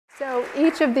So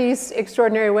each of these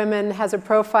extraordinary women has a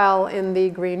profile in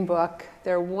the Green Book.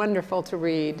 They're wonderful to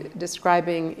read,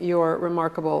 describing your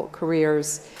remarkable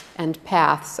careers and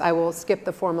paths. I will skip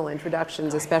the formal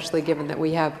introductions, especially given that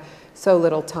we have so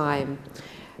little time.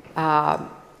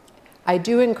 I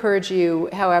do encourage you,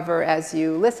 however, as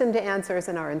you listen to answers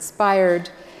and are inspired,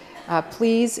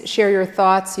 please share your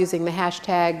thoughts using the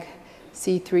hashtag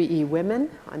C3E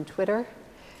Women on Twitter.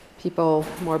 People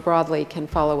more broadly can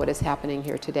follow what is happening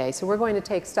here today. So we're going to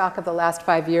take stock of the last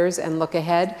 5 years and look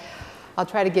ahead. I'll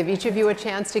try to give each of you a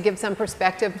chance to give some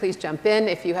perspective. Please jump in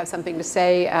if you have something to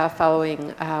say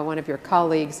following one of your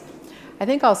colleagues. I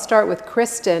think I'll start with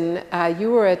Kristen.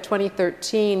 You were a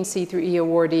 2013 C3E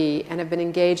awardee and have been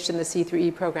engaged in the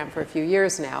C3E program for a few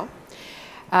years now.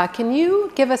 Can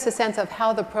you give us a sense of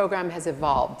how the program has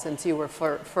evolved since you were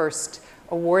first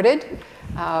awarded,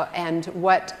 and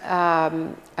what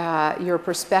your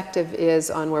perspective is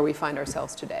on where we find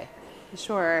ourselves today?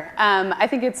 Sure. I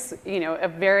think it's a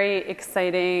very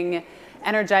exciting,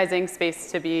 energizing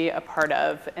space to be a part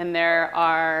of, and there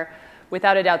are,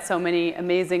 without a doubt, so many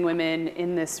amazing women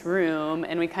in this room,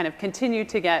 and we kind of continue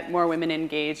to get more women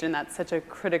engaged, and that's such a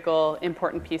critical,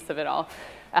 important piece of it all.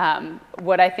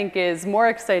 What I think is more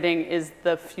exciting is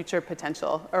the future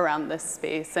potential around this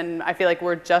space, and I feel like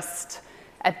we're just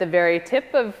at the very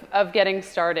tip of getting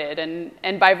started,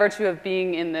 and by virtue of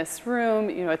being in this room,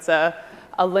 it's a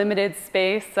limited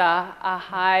space, a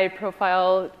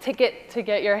high-profile ticket to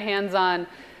get your hands on.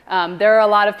 There are a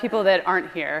lot of people that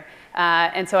aren't here,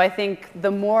 and so I think the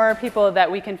more people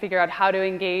that we can figure out how to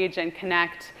engage and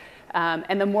connect,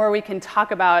 and the more we can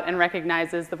talk about and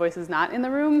recognize as the voices not in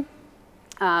the room,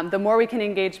 the more we can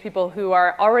engage people who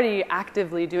are already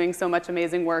actively doing so much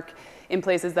amazing work in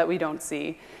places that we don't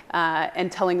see. And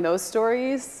telling those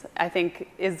stories, I think,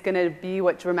 is going to be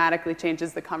what dramatically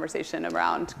changes the conversation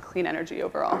around clean energy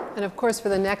overall. And of course, for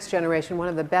the next generation, one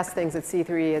of the best things that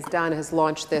C3E has done is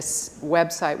launched this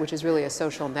website, which is really a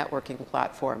social networking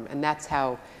platform. And that's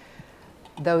how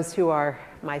those who are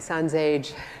my son's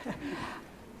age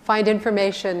find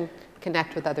information,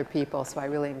 connect with other people. So I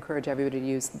really encourage everybody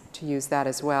to use that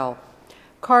as well.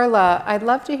 Carla, I'd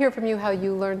love to hear from you how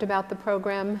you learned about the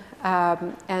program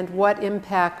and what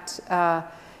impact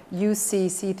you see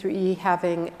C3E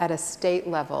having at a state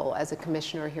level as a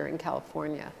commissioner here in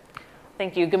California.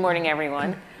 Thank you. Good morning,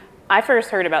 everyone. I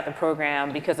first heard about the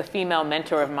program because a female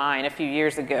mentor of mine a few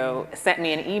years ago sent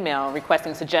me an email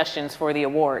requesting suggestions for the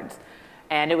awards.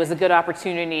 And it was a good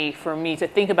opportunity for me to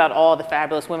think about all the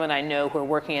fabulous women I know who are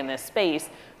working in this space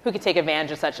who could take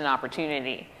advantage of such an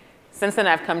opportunity. Since then,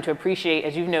 I've come to appreciate,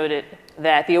 as you've noted,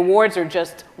 that the awards are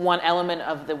just one element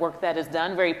of the work that is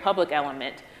done, very public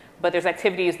element, but there's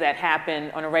activities that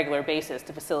happen on a regular basis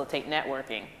to facilitate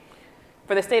networking.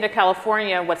 For the state of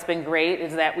California, what's been great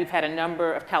is that we've had a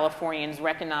number of Californians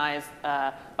recognized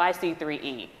by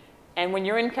C3E. And when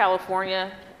you're in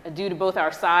California, due to both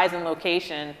our size and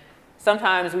location,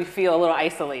 sometimes we feel a little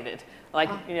isolated, like,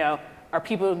 are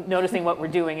people noticing what we're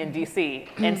doing in DC?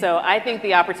 And so I think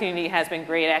the opportunity has been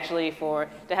great, actually,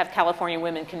 to have California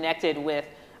women connected with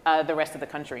the rest of the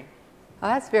country. Well,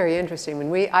 that's very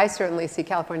interesting. I certainly see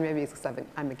California, maybe because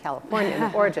I'm a Californian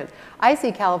of origin, I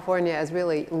see California as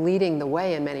really leading the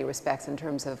way in many respects in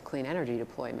terms of clean energy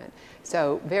deployment.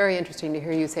 So very interesting to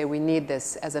hear you say we need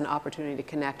this as an opportunity to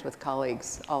connect with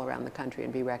colleagues all around the country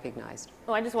and be recognized.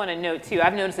 Well, I just want to note, too,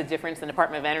 I've noticed a difference in the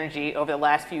Department of Energy over the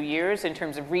last few years in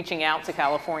terms of reaching out to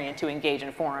California to engage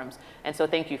in forums. And so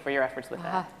thank you for your efforts with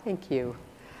that. Thank you.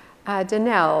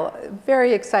 DaNel,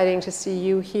 very exciting to see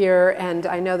you here, and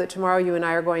I know that tomorrow you and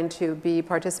I are going to be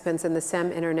participants in the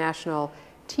SEM International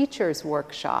Teachers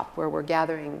Workshop, where we're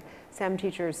gathering STEM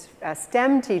teachers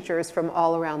from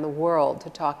all around the world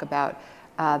to talk about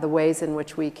the ways in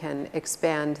which we can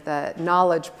expand the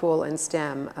knowledge pool in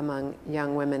STEM among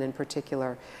young women in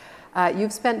particular.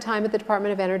 You've spent time at the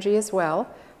Department of Energy as well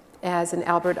as an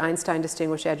Albert Einstein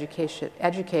Distinguished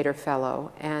Educator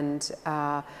Fellow, and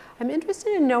I'm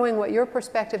interested in knowing what your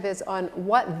perspective is on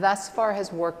what thus far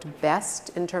has worked best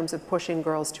in terms of pushing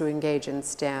girls to engage in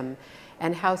STEM,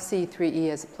 and how C3E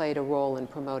has played a role in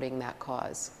promoting that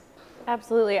cause.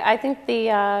 Absolutely. I think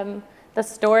the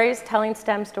stories, telling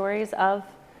STEM stories of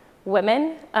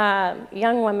women,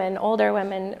 young women, older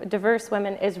women, diverse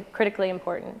women, is critically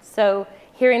important. So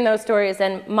hearing those stories,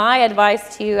 and my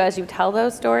advice to you as you tell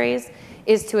those stories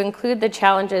is to include the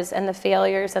challenges and the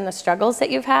failures and the struggles that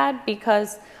you've had,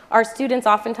 because our students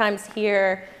oftentimes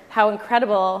hear how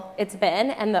incredible it's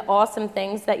been and the awesome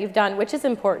things that you've done, which is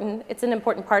important. It's an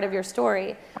important part of your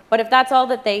story. But if that's all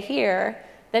that they hear,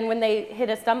 then when they hit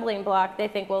a stumbling block, they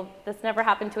think, well, this never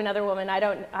happened to another woman. I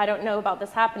don't know about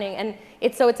this happening.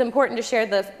 And so it's important to share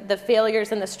the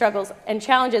failures and the struggles and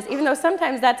challenges, even though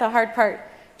sometimes that's a hard part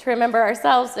to remember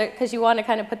ourselves, because you want to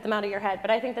kind of put them out of your head.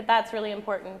 But I think that that's really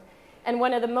important. And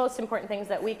one of the most important things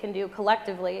that we can do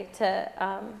collectively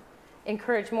to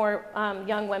encourage more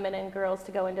young women and girls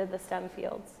to go into the STEM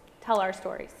fields, tell our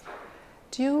stories.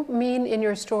 Do you mean in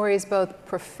your stories both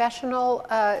professional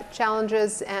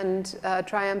challenges and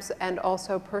triumphs and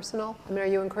also personal? I mean, are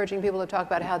you encouraging people to talk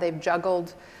about how they've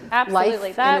juggled Absolutely.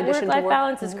 life That in addition work-life to work?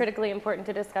 balance is critically important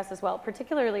to discuss as well,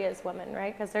 particularly as women,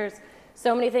 right? Because there's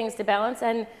so many things to balance.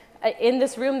 And in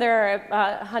this room, there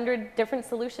are 100 different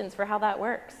solutions for how that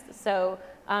works. So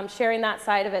sharing that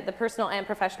side of it, the personal and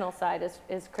professional side,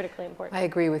 is critically important. I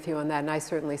agree with you on that, and I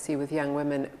certainly see with young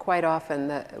women quite often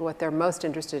that what they're most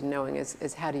interested in knowing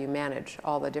is how do you manage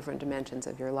all the different dimensions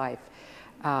of your life.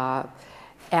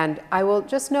 And I will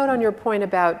just note on your point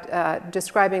about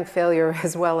describing failure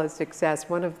as well as success,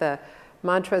 one of the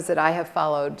mantras that I have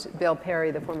followed, Bill Perry,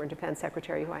 the former defense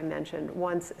secretary who I mentioned,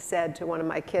 once said to one of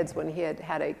my kids when he had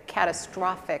had a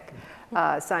catastrophic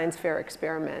science fair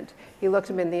experiment. He looked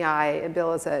him in the eye, and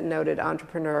Bill is a noted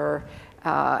entrepreneur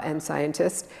and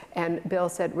scientist, and Bill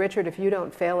said, "Richard, if you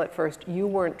don't fail at first, you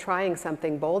weren't trying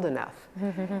something bold enough."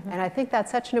 And I think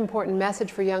that's such an important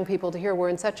message for young people to hear. We're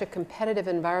in such a competitive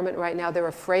environment right now. They're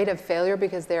afraid of failure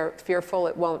because they're fearful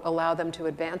it won't allow them to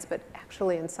advance, but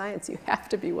actually in science you have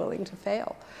to be willing to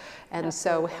fail. And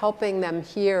Absolutely. so helping them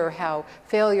hear how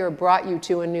failure brought you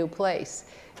to a new place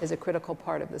is a critical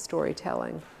part of the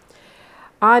storytelling.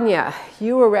 Anya,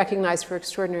 you were recognized for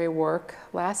extraordinary work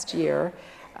last year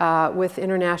with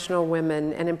international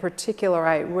women, and in particular,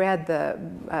 I read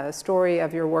the story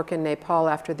of your work in Nepal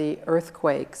after the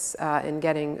earthquakes in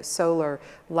getting solar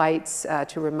lights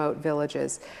to remote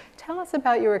villages. Tell us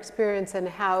about your experience and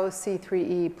how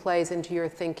C3E plays into your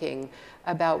thinking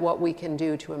about what we can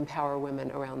do to empower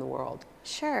women around the world.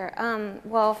 Sure.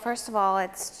 Well, first of all,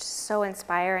 it's so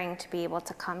inspiring to be able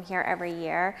to come here every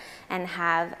year and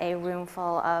have a room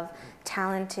full of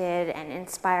talented and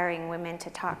inspiring women to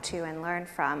talk to and learn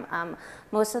from.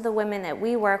 Most of the women that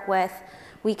we work with,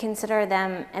 we consider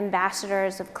them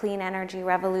ambassadors of clean energy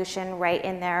revolution right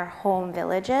in their home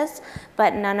villages,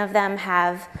 but none of them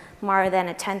have more than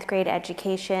a 10th grade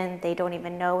education. They don't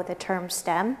even know the term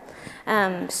STEM.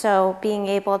 So being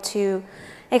able to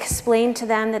explain to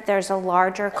them that there's a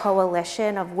larger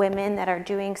coalition of women that are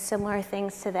doing similar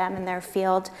things to them in their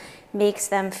field makes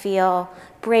them feel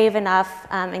brave enough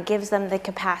and gives them the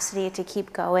capacity to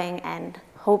keep going and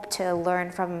hope to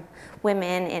learn from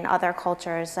women in other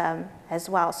cultures as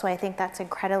well. So I think that's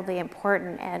incredibly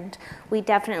important, and we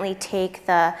definitely take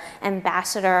the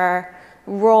ambassador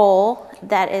role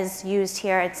that is used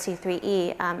here at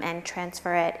C3E and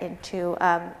transfer it into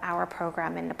our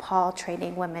program in Nepal,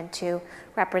 training women to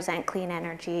represent clean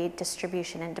energy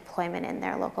distribution and deployment in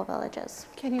their local villages.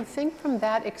 Can you think from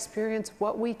that experience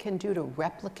what we can do to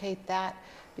replicate that?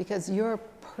 Because your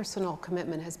personal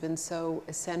commitment has been so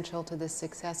essential to this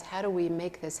success. How do we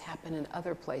make this happen in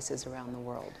other places around the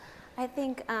world? I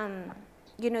think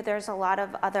you know, there's a lot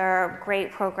of other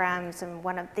great programs, and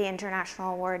one of the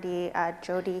international awardee,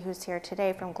 Jody, who's here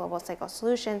today from Global Cycle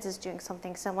Solutions, is doing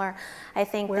something similar. I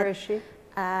think Where is she?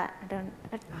 There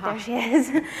she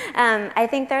is. I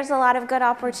think there's a lot of good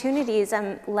opportunities,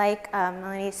 and like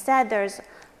Melanie said, there's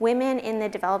women in the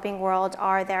developing world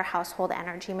are their household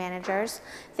energy managers.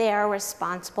 They are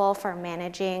responsible for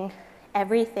managing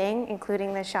everything,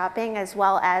 including the shopping, as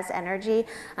well as energy,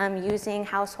 using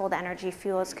household energy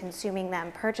fuels, consuming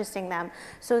them, purchasing them.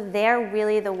 So they're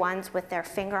really the ones with their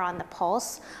finger on the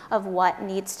pulse of what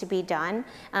needs to be done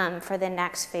for the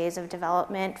next phase of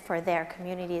development for their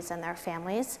communities and their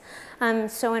families.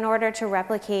 So in order to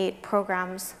replicate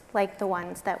programs like the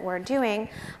ones that we're doing,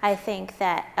 I think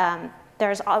that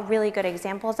there's really good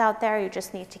examples out there. You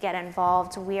just need to get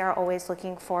involved. We are always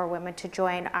looking for women to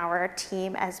join our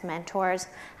team as mentors,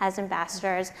 as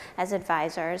ambassadors, as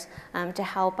advisors, to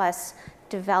help us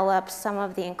develop some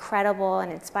of the incredible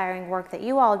and inspiring work that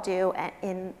you all do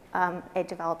in a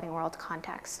developing world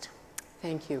context.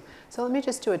 Thank you. So let me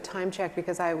just do a time check,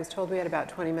 because I was told we had about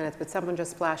 20 minutes, but someone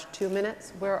just flashed 2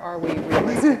 minutes. Where are we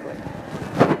realistically?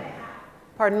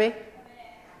 Pardon me?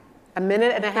 A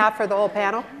minute and a half for the whole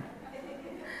panel?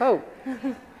 Oh,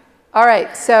 all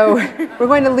right, so we're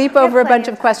going to leap over a bunch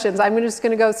of questions. I'm just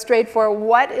going to go straight for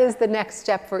what is the next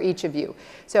step for each of you.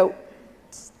 So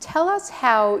tell us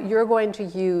how you're going to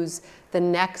use the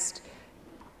next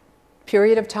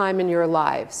period of time in your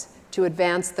lives to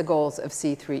advance the goals of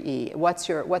C3E?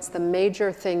 What's the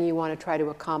major thing you want to try to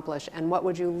accomplish, and what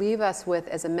would you leave us with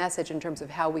as a message in terms of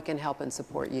how we can help and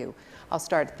support you? I'll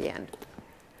start at the end.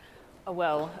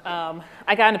 Well,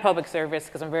 I got into public service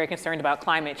because I'm very concerned about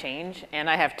climate change, and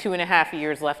I have 2.5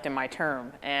 years left in my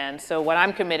term. And so what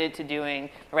I'm committed to doing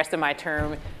the rest of my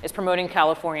term is promoting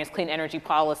California's clean energy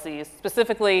policies.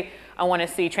 Specifically, I want to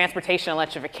see transportation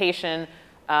electrification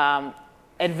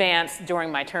advance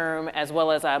during my term, as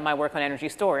well as my work on energy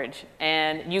storage.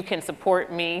 And you can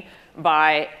support me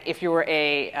by, if you're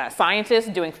a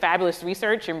scientist doing fabulous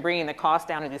research and bringing the cost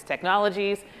down of these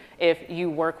technologies, if you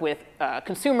work with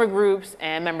consumer groups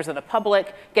and members of the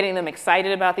public, getting them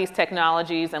excited about these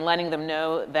technologies and letting them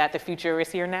know that the future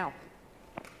is here now.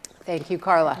 Thank you,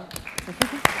 Carla.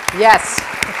 Yes.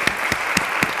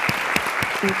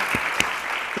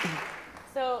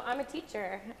 So I'm a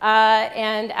teacher,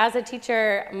 and as a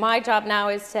teacher, my job now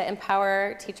is to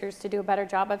empower teachers to do a better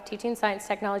job of teaching science,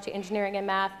 technology, engineering, and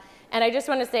math. And I just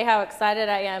want to say how excited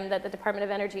I am that the Department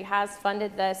of Energy has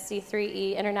funded the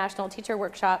C3E International Teacher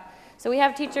Workshop. So we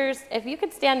have teachers, if you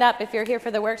could stand up if you're here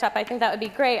for the workshop, I think that would be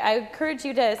great. I encourage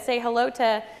you to say hello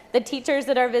to the teachers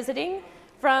that are visiting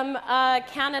from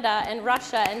Canada and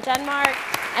Russia and Denmark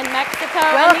and Mexico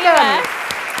and the US.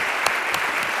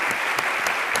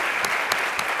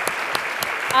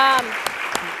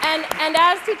 And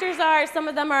as teachers are, some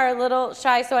of them are a little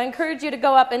shy, so I encourage you to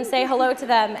go up and say hello to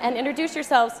them and introduce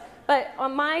yourselves. But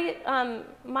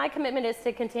my commitment is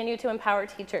to continue to empower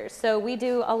teachers. So we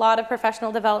do a lot of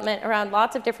professional development around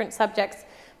lots of different subjects,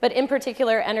 but in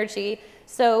particular energy.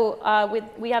 So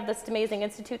we have the STEMazing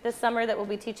Institute this summer that will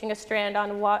be teaching a strand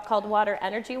on called Water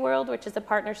Energy World, which is a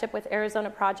partnership with Arizona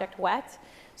Project WET.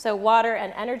 So water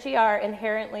and energy are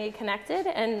inherently connected,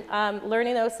 and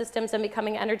learning those systems and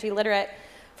becoming energy literate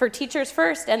for teachers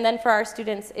first, and then for our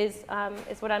students is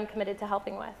what I'm committed to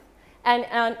helping with.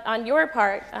 And on your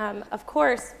part, of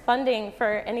course, funding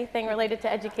for anything related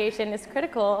to education is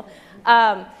critical.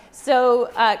 So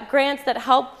grants that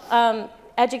help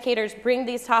educators bring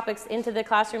these topics into the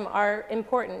classroom are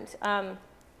important.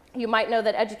 You might know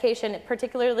that education,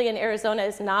 particularly in Arizona,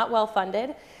 is not well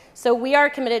funded. So we are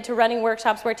committed to running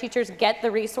workshops where teachers get the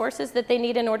resources that they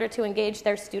need in order to engage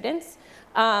their students.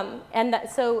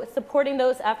 So supporting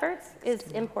those efforts is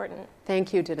important.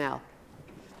 Thank you, DaNel.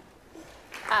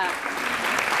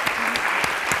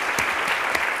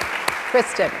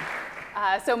 Kristen.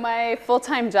 So my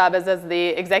full-time job is as the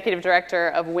executive director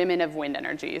of Women of Wind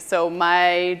Energy. So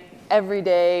my every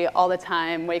day, all the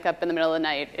time, wake up in the middle of the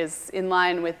night is in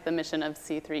line with the mission of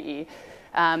C3E.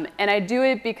 And I do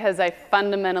it because I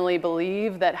fundamentally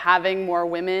believe that having more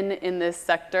women in this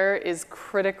sector is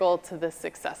critical to the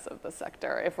success of the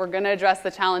sector. If we're going to address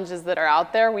the challenges that are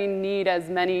out there, we need as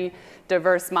many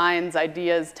diverse minds,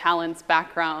 ideas, talents,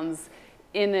 backgrounds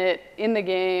in the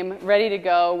game, ready to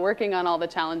go, working on all the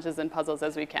challenges and puzzles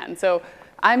as we can. So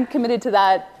I'm committed to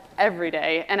that every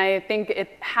day, and I think it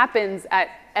happens at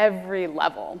every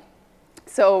level.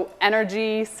 So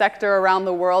energy sector around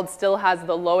the world still has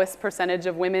the lowest percentage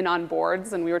of women on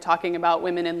boards, and we were talking about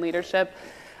women in leadership.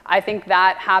 I think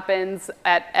that happens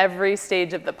at every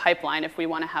stage of the pipeline if we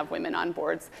want to have women on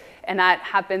boards. And that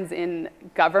happens in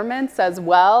governments as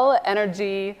well.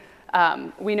 Energy,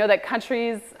 we know that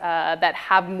countries that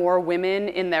have more women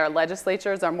in their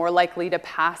legislatures are more likely to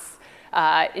pass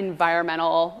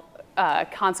environmental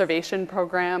conservation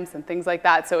programs and things like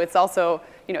that. So it's also,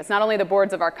 it's not only the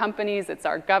boards of our companies, it's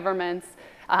our governments.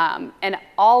 And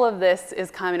all of this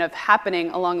is kind of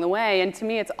happening along the way. And to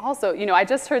me, it's also, I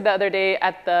just heard the other day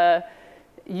at the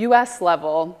US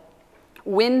level,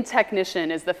 wind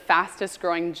technician is the fastest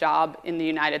growing job in the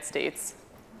United States,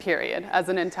 period, as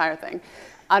an entire thing.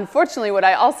 Unfortunately, what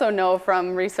I also know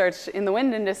from research in the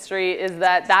wind industry is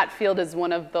that that field is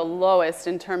one of the lowest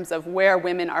in terms of where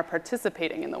women are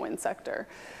participating in the wind sector.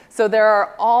 So there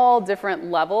are all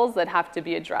different levels that have to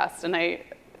be addressed. And I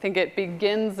think it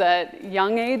begins at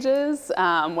young ages,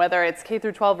 whether it's K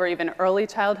through 12 or even early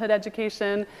childhood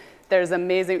education. There's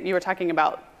amazing, you were talking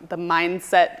about the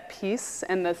mindset piece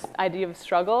and this idea of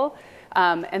struggle.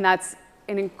 And that's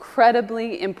an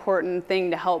incredibly important thing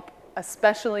to help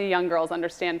especially young girls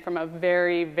understand from a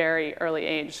very, very early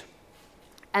age.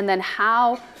 And then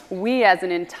how we as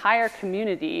an entire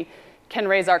community can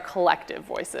raise our collective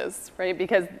voices, right?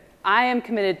 Because I am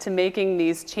committed to making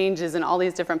these changes in all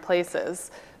these different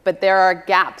places, but there are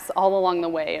gaps all along the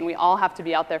way, and we all have to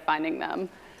be out there finding them.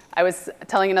 I was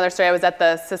telling another story. I was at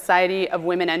the Society of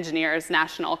Women Engineers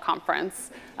National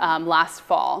Conference last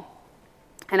fall.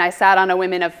 And I sat on a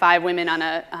Women of 5 Women on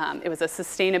it was a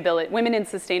Women in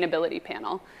Sustainability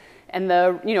panel. And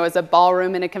it was a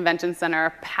ballroom in a convention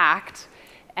center, packed.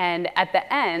 And at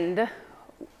the end,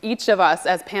 each of us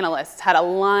as panelists had a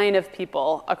line of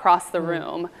people across the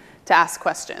room to ask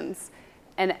questions.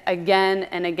 And again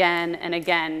and again and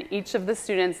again, each of the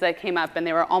students that came up, and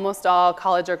they were almost all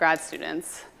college or grad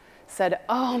students, said,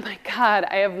 oh my God,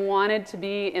 I have wanted to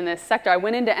be in this sector. I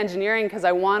went into engineering because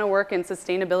I want to work in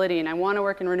sustainability and I want to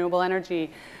work in renewable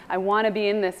energy. I want to be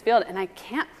in this field and I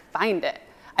can't find it.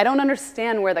 I don't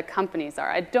understand where the companies are.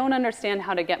 I don't understand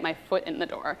how to get my foot in the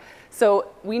door.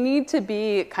 So we need to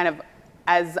be kind of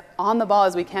as on the ball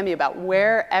as we can be about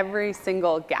where every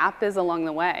single gap is along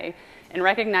the way, and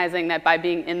recognizing that by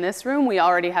being in this room, we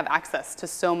already have access to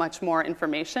so much more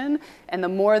information. And the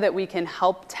more that we can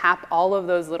help tap all of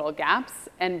those little gaps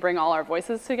and bring all our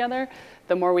voices together,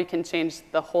 the more we can change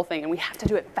the whole thing. And we have to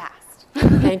do it fast.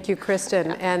 Thank you,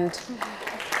 Kristen. And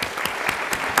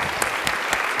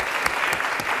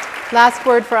last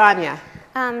word for Anya.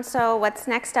 So what's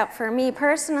next up for me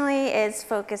personally is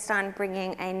focused on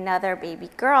bringing another baby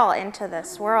girl into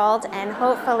this world and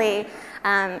hopefully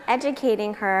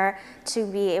educating her to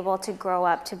be able to grow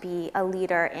up to be a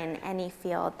leader in any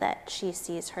field that she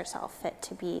sees herself fit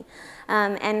to be.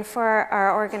 And for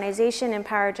our organization,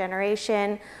 Empower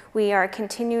Generation, we are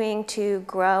continuing to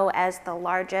grow as the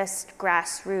largest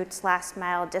grassroots last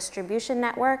mile distribution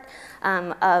network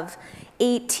of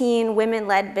 18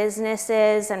 women-led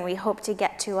businesses, and we hope to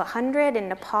get to 100 in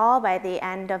Nepal by the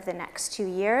end of the next 2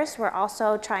 years. We're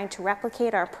also trying to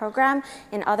replicate our program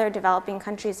in other developing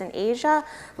countries in Asia,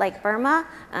 like Burma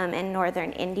and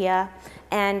northern India.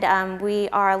 And we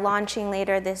are launching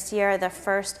later this year the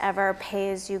first ever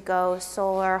pay-as-you-go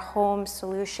solar home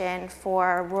solution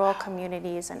for rural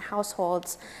communities and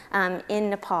households in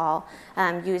Nepal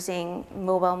using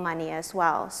mobile money as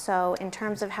well. So in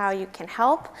terms of how you can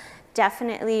help,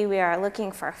 definitely we are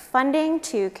looking for funding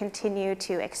to continue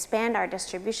to expand our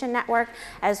distribution network,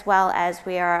 as well as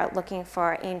we are looking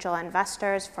for angel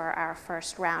investors for our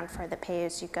first round for the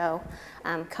pay-as-you-go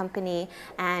company.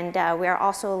 And we are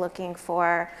also looking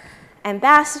for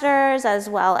ambassadors as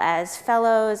well as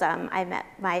fellows. I met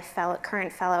my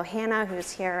current fellow Hannah,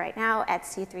 who's here right now, at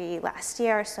C3E last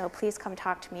year. So please come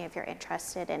talk to me if you're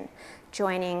interested in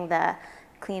joining the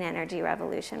clean energy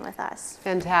revolution with us.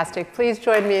 Fantastic. Please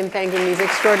join me in thanking these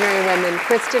extraordinary women,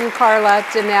 Kristen, Carla,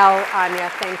 DaNel, Anya.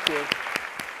 Thank you.